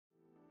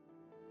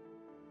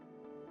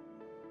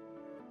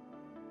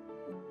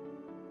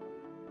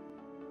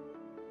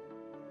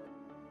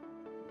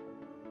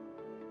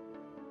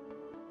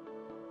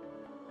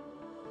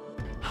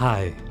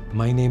Hi,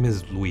 my name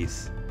is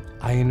Luis.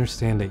 I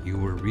understand that you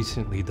were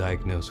recently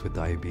diagnosed with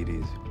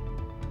diabetes.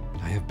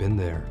 I have been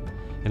there,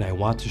 and I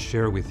want to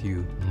share with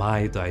you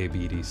my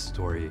diabetes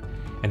story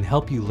and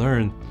help you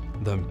learn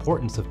the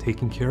importance of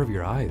taking care of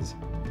your eyes.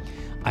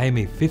 I am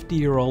a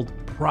 50-year-old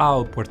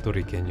proud Puerto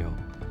Riqueño,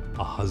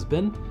 a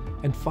husband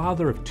and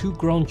father of 2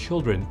 grown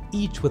children,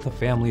 each with a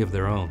family of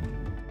their own.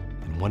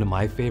 And one of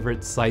my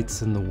favorite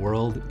sights in the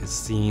world is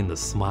seeing the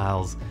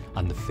smiles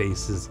on the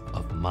faces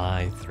of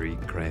my 3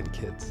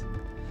 grandkids.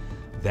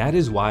 That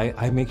is why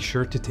I make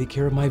sure to take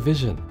care of my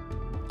vision.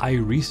 I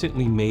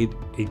recently made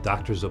a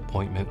doctor's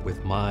appointment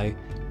with my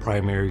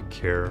primary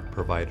care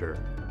provider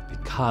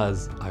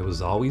because I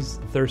was always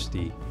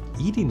thirsty,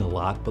 eating a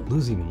lot but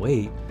losing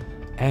weight,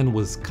 and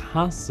was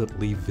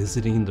constantly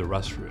visiting the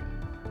restroom.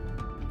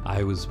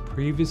 I was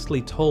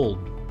previously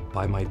told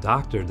by my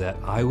doctor that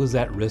I was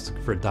at risk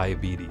for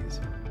diabetes.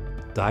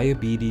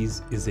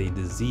 Diabetes is a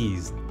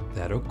disease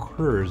that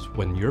occurs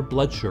when your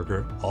blood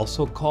sugar,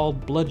 also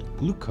called blood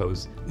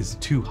glucose, is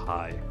too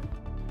high.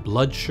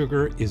 Blood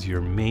sugar is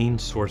your main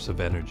source of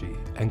energy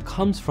and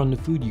comes from the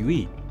food you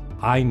eat.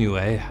 I knew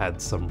I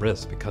had some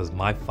risk because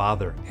my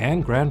father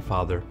and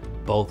grandfather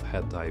both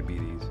had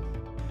diabetes.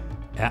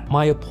 At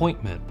my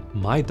appointment,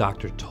 my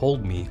doctor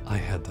told me I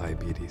had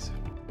diabetes.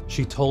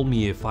 She told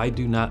me if I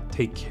do not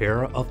take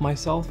care of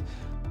myself,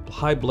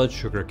 high blood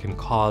sugar can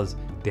cause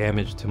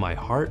damage to my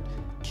heart,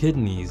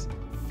 kidneys,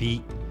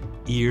 feet,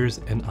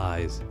 ears, and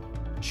eyes.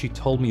 She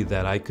told me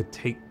that I could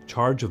take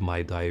charge of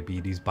my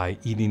diabetes by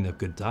eating a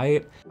good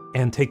diet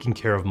and taking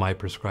care of my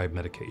prescribed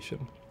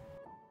medication.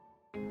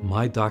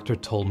 My doctor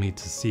told me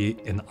to see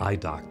an eye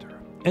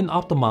doctor, an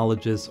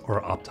ophthalmologist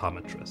or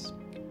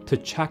optometrist, to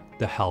check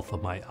the health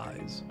of my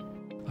eyes.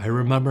 I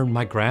remembered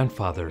my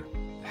grandfather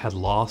had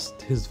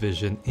lost his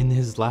vision in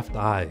his left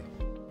eye,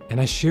 and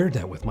I shared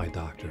that with my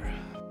doctor.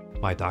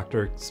 My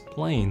doctor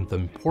explained the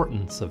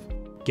importance of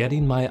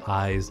getting my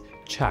eyes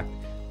checked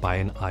by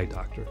an eye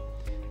doctor,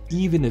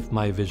 even if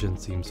my vision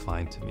seems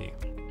fine to me.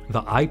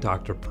 The eye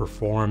doctor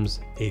performs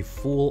a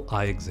full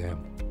eye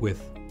exam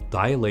with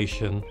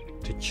dilation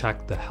to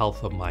check the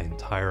health of my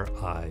entire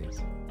eyes,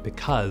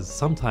 because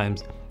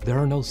sometimes there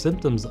are no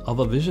symptoms of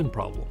a vision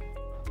problem.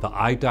 The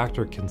eye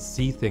doctor can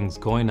see things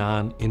going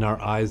on in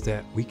our eyes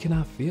that we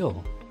cannot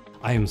feel.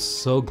 I am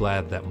so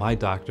glad that my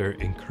doctor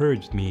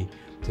encouraged me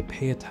to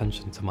pay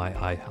attention to my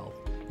eye health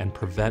and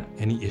prevent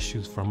any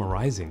issues from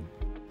arising.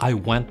 I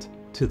went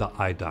to the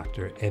eye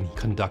doctor and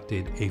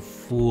conducted a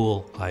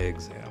full eye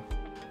exam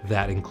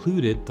that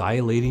included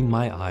dilating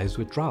my eyes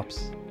with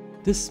drops.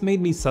 This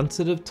made me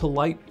sensitive to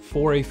light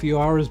for a few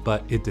hours,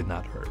 but it did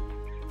not hurt.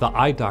 The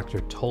eye doctor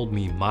told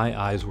me my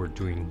eyes were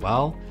doing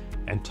well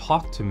and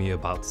talked to me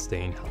about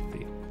staying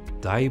healthy.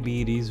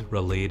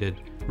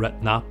 Diabetes-related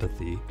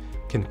retinopathy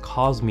can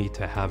cause me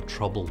to have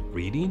trouble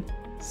reading,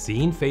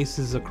 seeing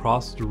faces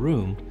across the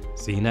room,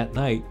 seeing at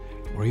night,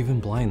 or even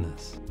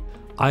blindness.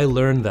 I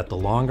learned that the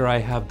longer I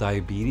have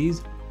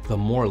diabetes, the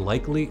more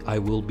likely I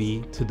will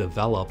be to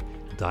develop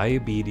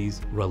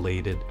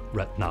diabetes-related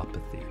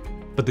retinopathy.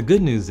 But the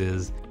good news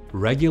is,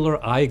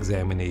 regular eye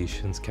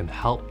examinations can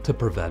help to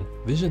prevent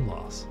vision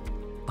loss.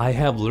 I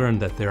have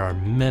learned that there are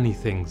many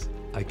things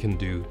I can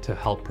do to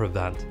help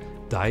prevent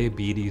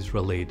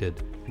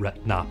diabetes-related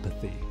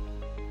retinopathy.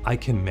 I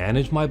can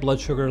manage my blood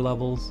sugar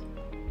levels,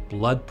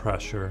 blood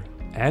pressure,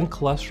 and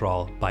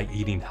cholesterol by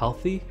eating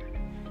healthy,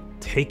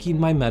 taking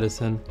my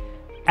medicine,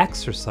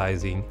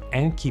 exercising,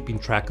 and keeping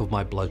track of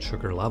my blood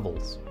sugar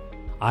levels.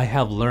 I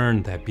have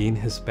learned that being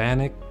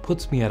Hispanic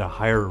puts me at a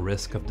higher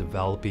risk of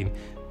developing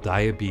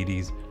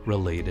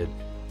diabetes-related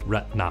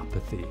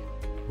retinopathy.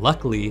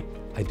 Luckily,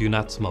 I do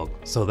not smoke,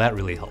 so that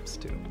really helps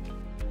too.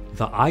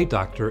 The eye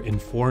doctor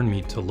informed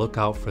me to look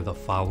out for the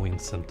following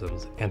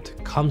symptoms and to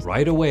come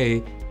right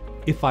away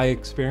if I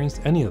experience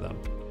any of them: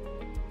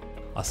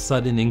 a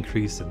sudden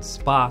increase in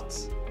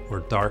spots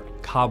or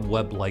dark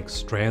cobweb-like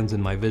strands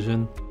in my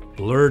vision,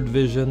 blurred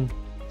vision,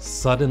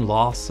 sudden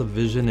loss of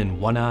vision in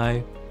one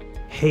eye,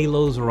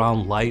 halos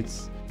around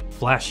lights,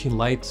 flashing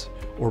lights,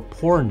 or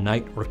poor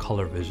night or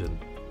color vision.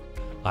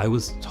 I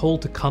was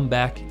told to come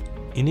back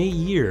in a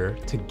year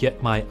to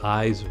get my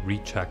eyes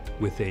rechecked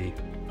with a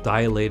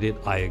dilated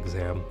eye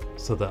exam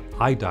so the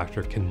eye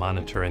doctor can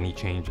monitor any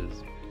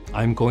changes.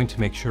 I'm going to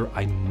make sure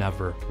I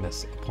never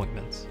miss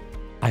appointments.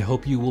 I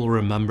hope you will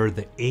remember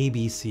the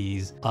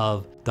ABCs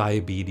of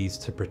diabetes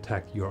to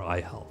protect your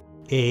eye health.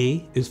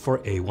 A is for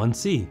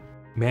A1C.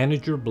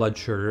 Manage your blood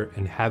sugar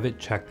and have it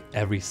checked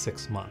every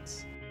 6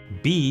 months.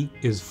 B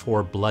is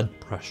for blood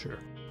pressure.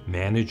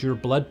 Manage your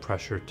blood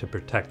pressure to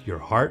protect your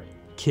heart,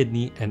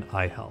 kidney, and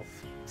eye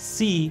health.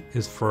 C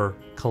is for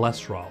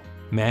cholesterol.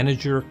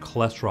 Manage your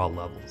cholesterol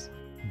levels.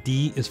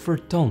 D is for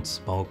don't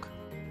smoke.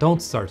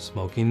 Don't start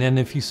smoking, and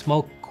if you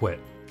smoke, quit.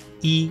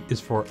 E is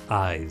for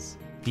eyes.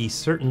 Be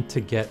certain to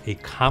get a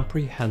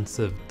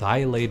comprehensive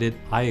dilated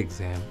eye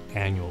exam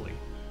annually.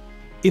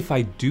 If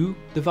I do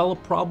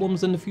develop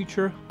problems in the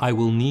future, I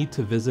will need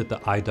to visit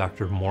the eye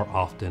doctor more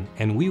often,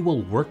 and we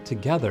will work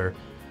together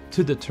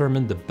to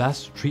determine the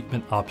best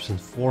treatment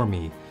options for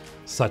me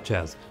such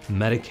as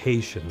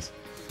medications,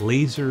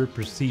 laser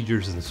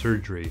procedures, and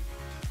surgery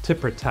to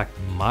protect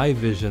my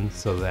vision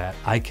so that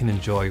I can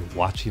enjoy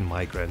watching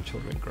my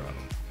grandchildren grow.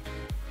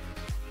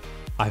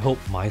 I hope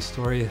my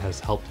story has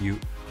helped you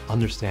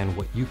understand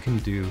what you can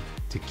do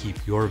to keep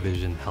your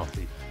vision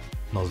healthy.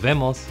 Nos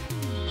vemos!